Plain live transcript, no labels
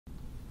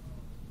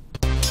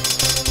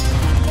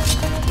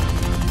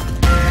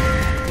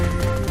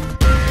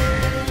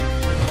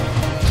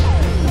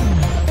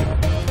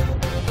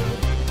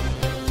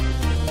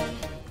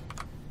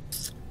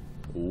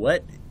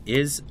What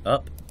is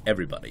up,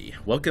 everybody?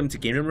 Welcome to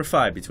game number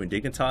 5 between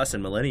Dignitas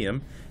and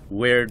Millenium,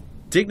 where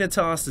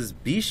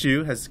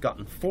dignitas.Bischu has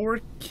gotten 4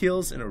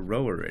 kills in a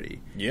row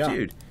already. Yeah,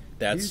 dude,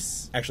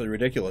 that's actually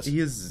ridiculous.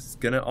 He's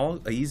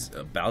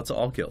about to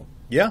all kill.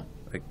 Yeah.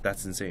 Like,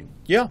 that's insane.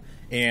 Yeah,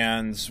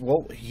 and,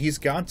 well, he's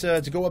got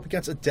to go up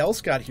against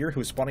Adelscott here,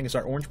 who's spawning as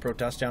our orange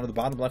Protoss down to the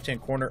bottom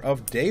left-hand corner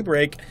of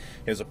DayBreak.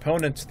 His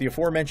opponent, the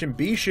aforementioned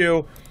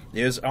Bischu,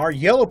 is our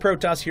yellow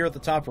Protoss here at the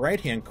top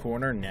right-hand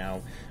corner.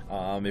 Now,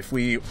 if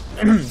we...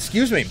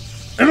 excuse me.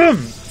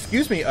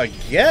 Excuse me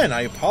again.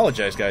 I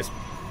apologize, guys.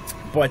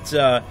 But,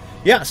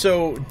 yeah,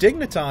 so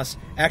Dignitas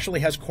actually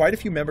has quite a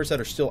few members that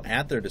are still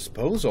at their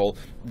disposal.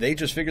 They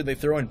just figured they'd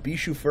throw in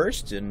Bischu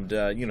first and,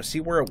 you know,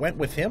 see where it went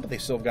with him. But they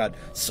still got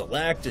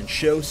Select and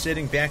Show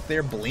sitting back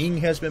there. Bling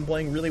has been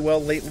playing really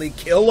well lately.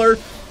 Killer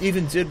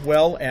even did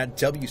well at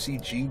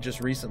WCG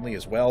just recently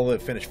as well.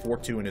 It finished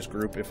 4-2 in his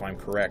group, if I'm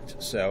correct.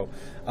 So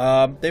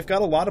they've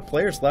got a lot of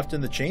players left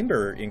in the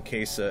chamber in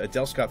case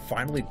Adelscott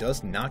finally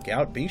does knock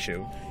out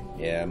Bischu.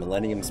 Yeah,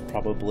 Millenium's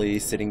probably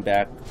sitting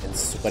back and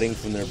sweating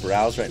from their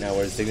brows right now,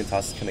 whereas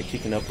Dignitas is kind of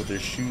kicking up with their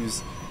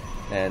shoes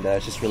and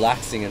just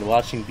relaxing and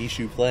watching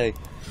Bischu play.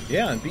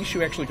 Yeah, and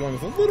Bischu actually going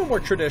with a little more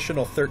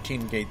traditional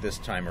 13-gate this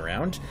time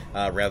around,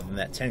 rather than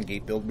that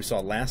 10-gate build we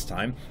saw last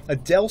time.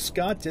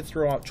 Adelscott did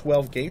throw out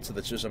 12 gates, so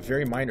that's just a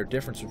very minor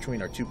difference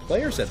between our two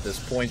players at this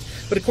point.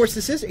 But of course,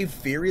 this is a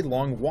very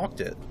long walk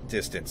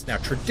distance. Now,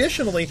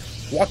 traditionally,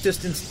 walk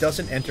distance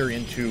doesn't enter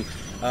into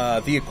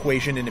the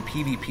equation in a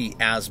PvP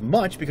as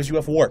much because you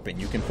have warping.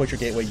 You can put your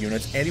gateway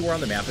units anywhere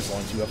on the map as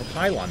long as you have a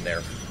pylon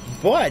there.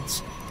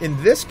 But in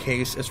this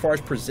case, as far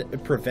as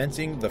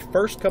preventing the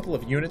first couple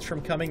of units from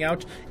coming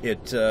out,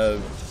 it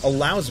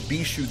allows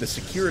Bischu, the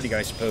security guy,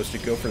 I suppose, to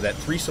go for that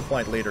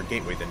 3-supplied later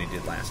gateway than he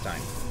did last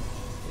time.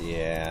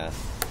 Yeah.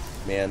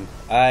 Man,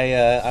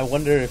 I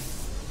wonder if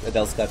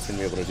Adelscott's going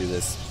to be able to do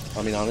this.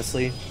 I mean,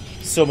 honestly,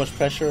 so much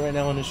pressure right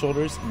now on his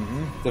shoulders.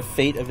 The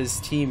fate of his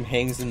team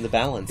hangs in the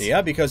balance.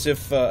 Yeah, because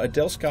if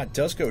Adelscott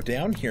does go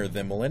down here,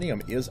 then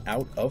Millenium is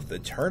out of the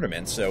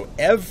tournament. So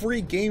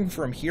every game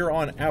from here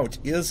on out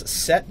is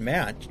set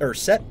match or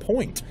set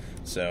point.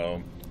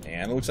 So,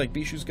 and it looks like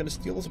Bischu's going to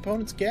steal his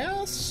opponent's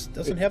gas.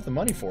 Doesn't have the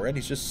money for it.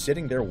 He's just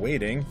sitting there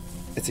waiting.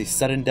 It's a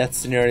sudden death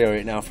scenario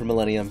right now for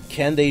Millenium.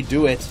 Can they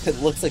do it?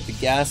 It looks like the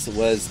gas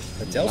was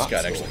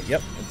Adelscott, actually.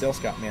 Yep,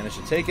 Adelscott managed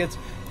to take it,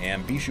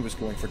 and Bischu was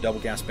going for double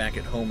gas back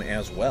at home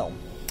as well.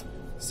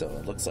 So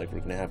it looks like we're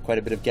going to have quite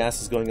a bit of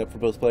gases going up for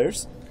both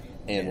players,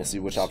 and we'll see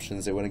which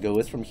options they want to go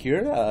with from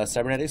here.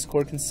 Cybernetics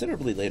core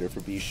considerably later for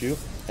Bischu,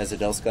 as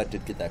Adelscott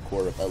did get that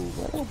core up a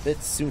little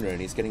bit sooner,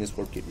 and he's getting his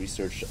warp gate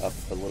research up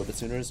a little bit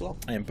sooner as well.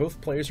 And both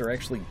players are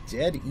actually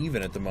dead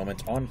even at the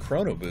moment on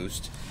Chrono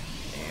Boost.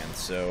 And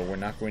so we're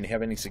not going to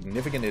have any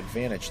significant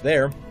advantage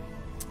there.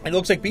 And it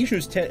looks like Bischu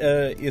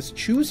is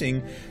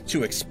choosing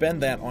to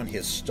expend that on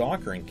his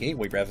Stalker and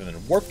Gateway rather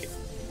than Warp Gate.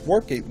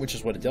 Warp Gate, which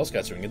is what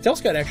Adelscott's doing.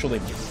 Adelscott actually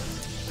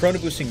Chrono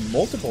Boosting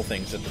multiple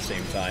things at the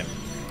same time.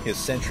 His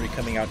Sentry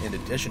coming out in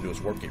addition to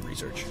his Warp Gate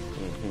research.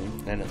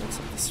 And it looks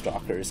like the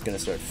Stalker is going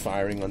to start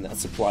firing on that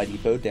supply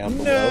depot down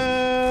below.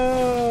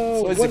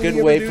 No! So it's a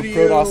good way for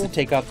Protoss to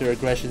take out their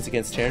aggressions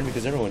against Terran,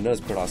 because everyone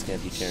knows Protoss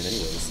can't beat Terran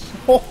anyways.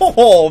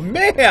 Oh,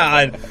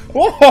 man!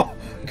 Whoa!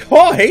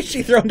 Oh,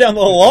 HG throwing down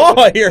the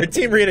law here at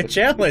Team Arena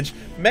Challenge.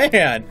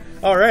 Man!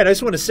 Alright, I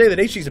just want to say that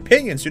HG's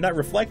opinions do not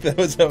reflect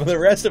those of the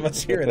rest of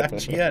us here at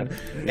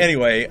IGN.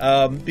 Anyway,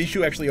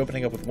 Bischu actually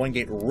opening up with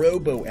 1-gate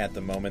Robo at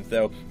the moment,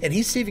 though, and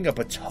he's saving up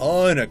a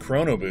ton of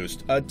Chrono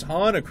Boost. A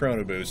ton of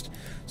Chrono Boost.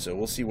 So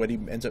we'll see what he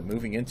ends up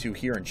moving into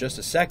here in just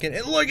a second.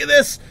 And look at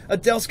this!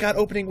 Adelscott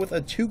opening with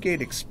a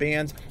 2-gate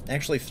expand,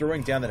 actually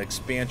throwing down that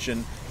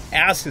expansion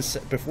as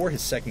before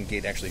his 2nd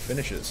gate actually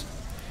finishes.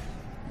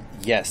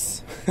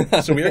 Yes.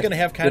 So we are going to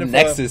have kind the of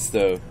Nexus,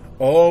 though.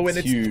 Oh, and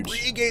it's huge.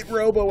 3-gate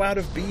Robo out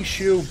of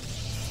Bischu.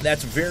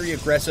 That's very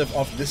aggressive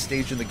off this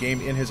stage in the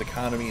game in his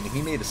economy, and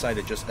he may decide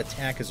to just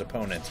attack his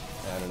opponent.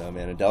 I don't know,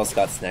 man.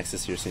 Adelscott's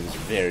Nexus here seems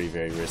very,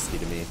 very risky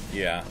to me.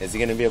 Yeah. Is he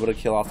going to be able to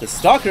kill off the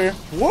Stalker?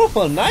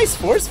 Whoa, nice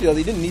force field.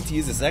 He didn't need to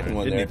use the second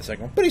one there. Didn't need the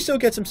second one, but he still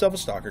gets himself a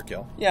Stalker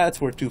kill. Yeah, it's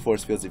worth 2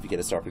 force fields if you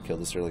get a Stalker kill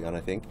this early on, I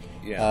think.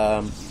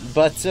 Yeah.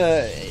 But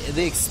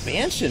the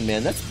expansion,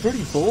 man, that's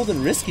pretty bold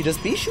and risky. Does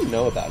Bischu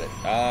know about it?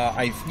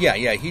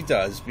 Yeah, he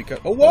does. Because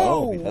whoa!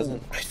 No, he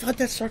doesn't. I thought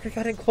that Stalker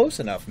got in close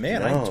enough.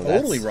 Man, No, I'm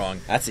totally wrong.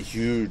 That's a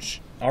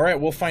huge All right,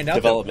 we'll find out.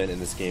 Development in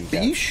this game.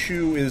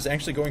 Bischu is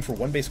actually going for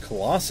 1-base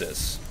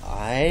Colossus.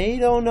 I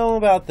don't know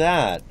about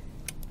that.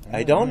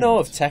 I don't know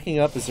if teching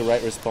up is the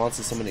right response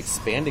to someone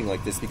expanding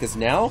like this, because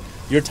now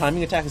your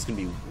timing attack is going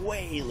to be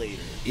way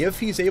later. If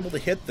he's able to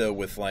hit, though,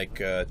 with like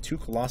 2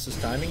 Colossus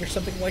timing or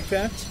something like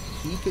that,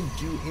 he could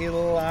do a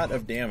lot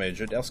of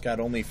damage. Adelscott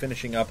only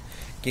finishing up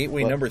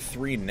gateway number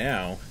 3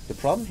 now. The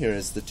problem here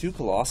is the 2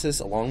 Colossus,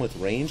 along with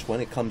range, when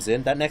it comes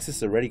in, that Nexus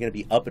is already going to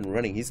be up and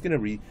running. He's going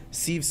to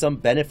receive some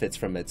benefits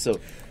from it.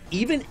 So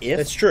even if...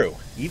 That's true.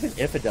 Even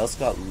if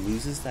Adelscott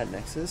loses that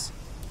Nexus...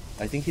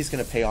 I think he's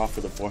going to pay off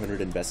for the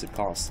 400 invested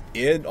cost.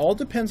 It all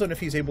depends on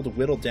if he's able to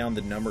whittle down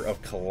the number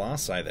of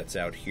Colossi that's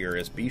out here.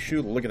 As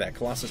Bischu, look at that,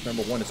 Colossus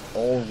number 1 is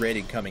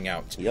already coming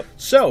out. Yep.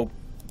 So,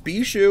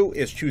 Bischu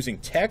is choosing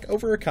tech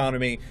over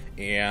economy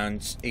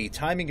and a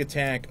timing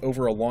attack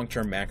over a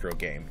long-term macro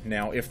game.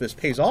 Now, if this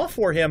pays off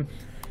for him,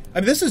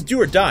 I mean, this is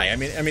do or die. I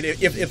mean,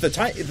 if the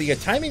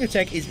timing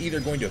attack is either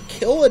going to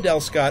kill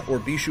Adelscott or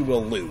Bischu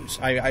will lose.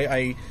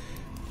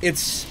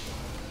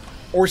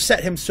 Or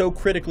set him so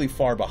critically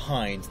far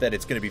behind that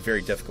it's going to be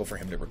very difficult for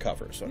him to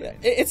recover. So yeah,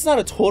 it's not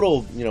a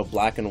total,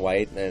 black and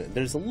white.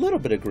 There's a little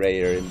bit of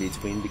gray area in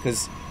between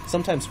because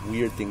sometimes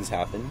weird things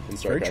happen in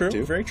StarCraft 2. Very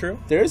true, very true.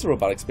 There is a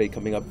robotics bait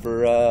coming up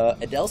for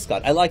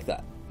Adelscott. I like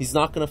that. He's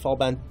not going to fall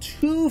down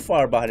too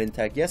far behind in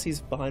tech. Yes,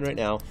 he's behind right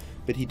now,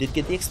 but he did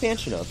get the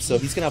expansion up, so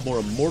he's going to have more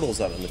Immortals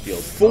out on the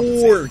field.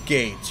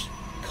 4-gate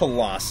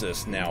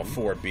Colossus now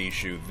for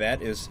Bischu.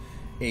 That is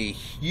a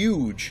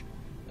huge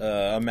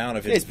amount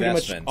of investment. He's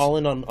pretty much all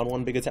in on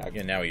one big attack.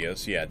 Yeah, now he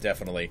is. Yeah,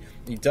 definitely.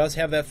 He does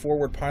have that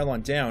forward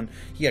pylon down.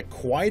 He had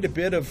quite a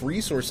bit of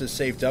resources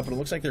saved up, and it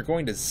looks like they're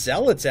going to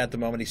Zealots at the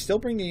moment. He's still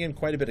bringing in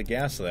quite a bit of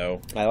gas, though.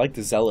 I like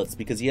the Zealots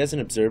because he has an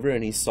Observer,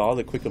 and he saw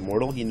the quick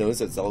Immortal. He knows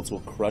that Zealots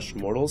will crush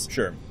Mortals.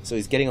 Sure. So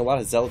he's getting a lot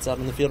of Zealots out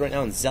in the field right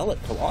now, and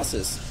Zealot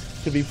Colossus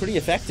could be pretty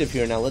effective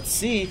here. Now let's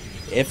see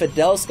if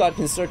Adelscott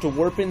can start to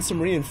warp in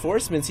some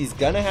reinforcements. He's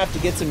gonna have to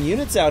get some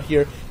units out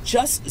here.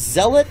 Just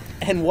Zealot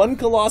and 1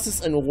 Colossus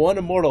and 1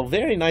 Immortal.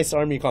 Very nice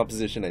army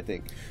composition, I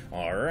think.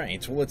 All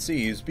right, well, let's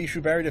see. Is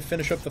Bischu Barry to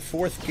finish up the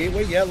 4th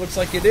gateway? Yeah, it looks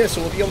like it is,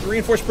 so we'll be able to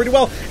reinforce pretty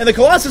well. And the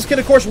Colossus can,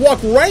 of course, walk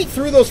right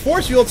through those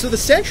force fields, so the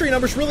sentry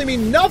numbers really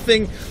mean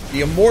nothing.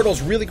 The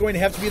Immortal's really going to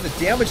have to be the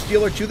damage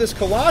dealer to this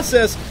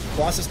Colossus.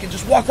 Colossus can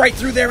just walk right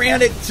through there,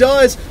 and it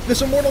does.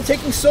 This Immortal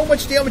taking so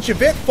much damage,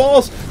 if it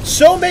falls,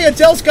 so may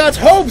Adelscott's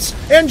hopes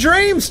and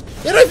dreams.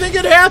 And I think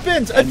it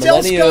happened.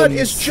 Adelscott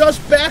is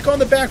just back on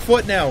the back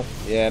foot now.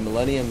 Yeah,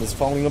 Millennium is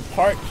falling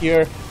apart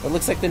here. It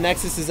looks like the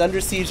Nexus is under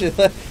siege.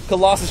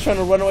 Colossus trying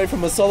to run away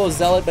from a solo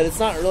Zealot, but it's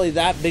not really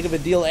that big of a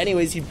deal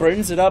anyways. He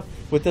burns it up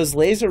with those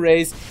laser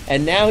rays,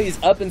 and now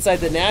he's up inside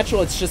the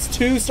natural. It's just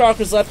 2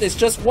 Stalkers left. It's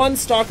just 1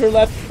 Stalker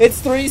left. It's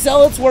 3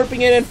 Zealots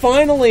warping in, and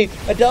finally,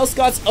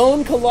 Adelscott's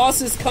own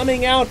Colossus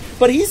coming out,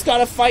 but he's got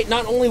to fight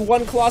not only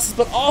 1 Colossus,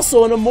 but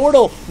also an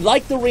Immortal.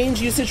 Like the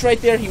range usage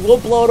right there, he will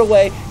blow it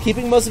away,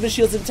 keeping most of his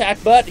shields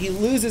intact, but he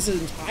loses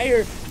his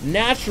entire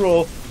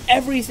natural.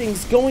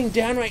 Everything's going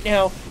down right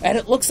now, and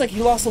it looks like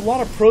he lost a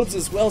lot of probes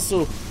as well,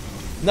 so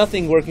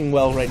nothing working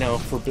well right now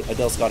for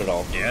Adelscott at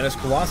all. Yeah, this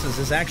Colossus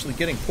is actually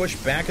getting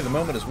pushed back at the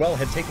moment as well.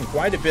 Had taken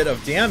quite a bit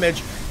of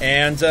damage,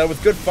 and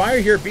with good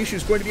fire here,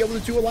 Bischu's going to be able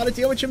to do a lot of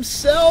damage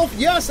himself.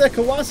 Yes, that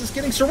Colossus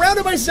getting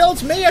surrounded by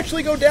Zealots may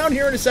actually go down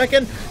here in a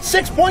second.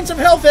 6 points of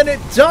health, and it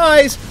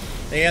dies.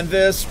 And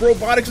this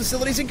robotics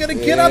facility isn't going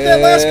to get out that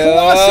last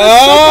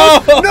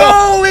Colossus.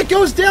 No, it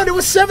goes down. It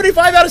was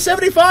 75 out of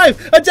 75.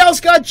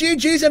 Adelscott,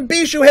 GG's, and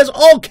Bischu has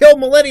all killed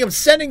Millennium,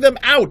 sending them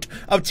out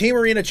of Team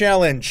Arena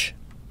Challenge.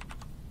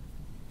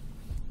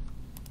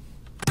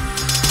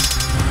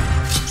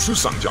 是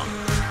上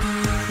将。